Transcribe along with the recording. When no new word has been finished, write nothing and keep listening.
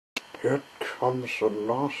Here comes the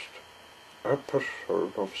last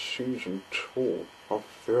episode of Season 2 of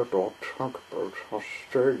Theodore Tugboat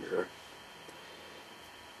Australia.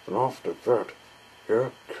 And after that,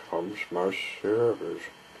 here comes my series.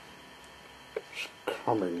 It's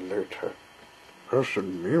coming later. Us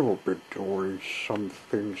and me will be doing some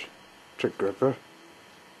things together.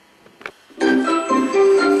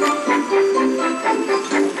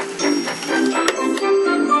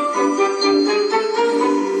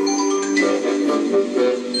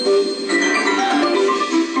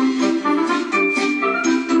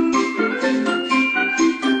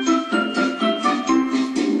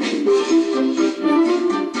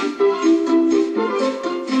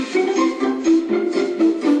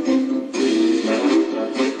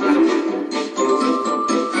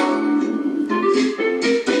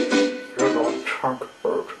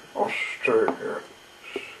 Tugboat Australia,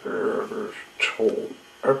 Series 2,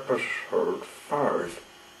 Episode 5.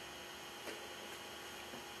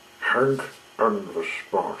 Hank and the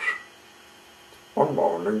Spots. One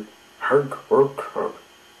morning, Hank woke up,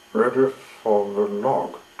 ready for the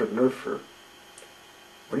log delivery.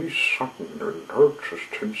 But he suddenly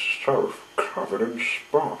noticed himself covered in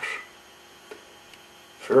spots.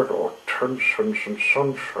 Theodore, 10 cents and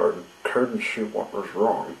sunshine, came to see what was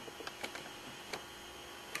wrong.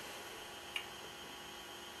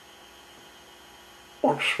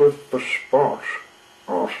 "What's with the spots?"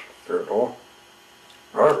 asked Theodore.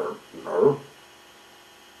 "I don't know.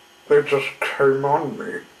 They just came on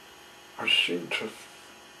me. I seemed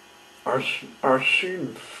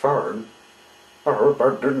fine. I hope I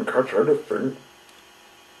didn't catch anything."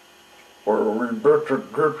 "Well, we better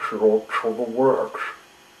get you all to the works,"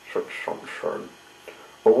 said Sunshine.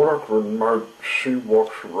 "The workmen might see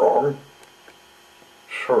what's wrong."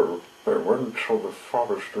 So they went to the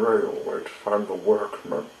forest railway to find the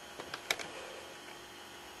workmen.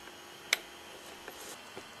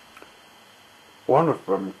 One of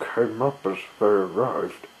them came up as they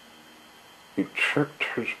arrived. He checked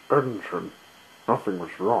his engine. Nothing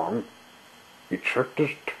was wrong. He checked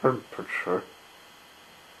his temperature.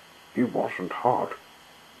 He wasn't hot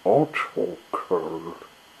or too cold.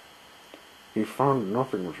 He found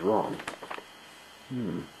nothing was wrong.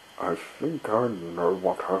 "I think I know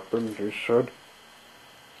what happened," he said.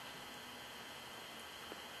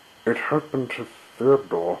 "It happened to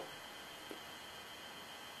Theodore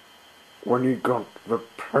when he got the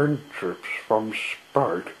paint chips from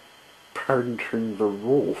Spike painting the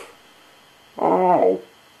roof." "Oh,"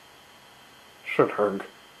 said Hank.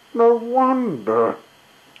 "No wonder.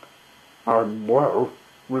 I'm well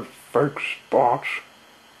with fake spots.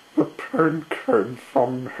 The paint came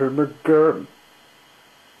from him again."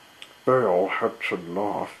 They all had to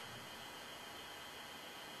laugh.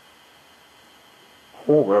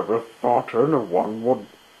 Whoever thought anyone would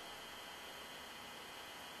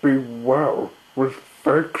be well with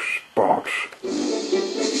fake spots?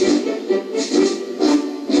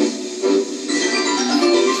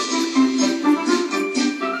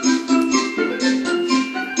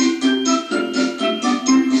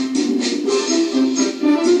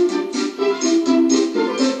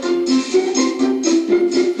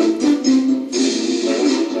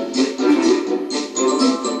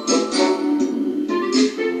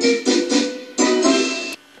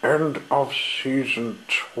 End of Season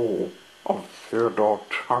 2 of Theodore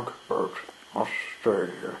Tugboat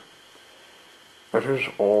Australia. That is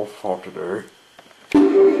all for today.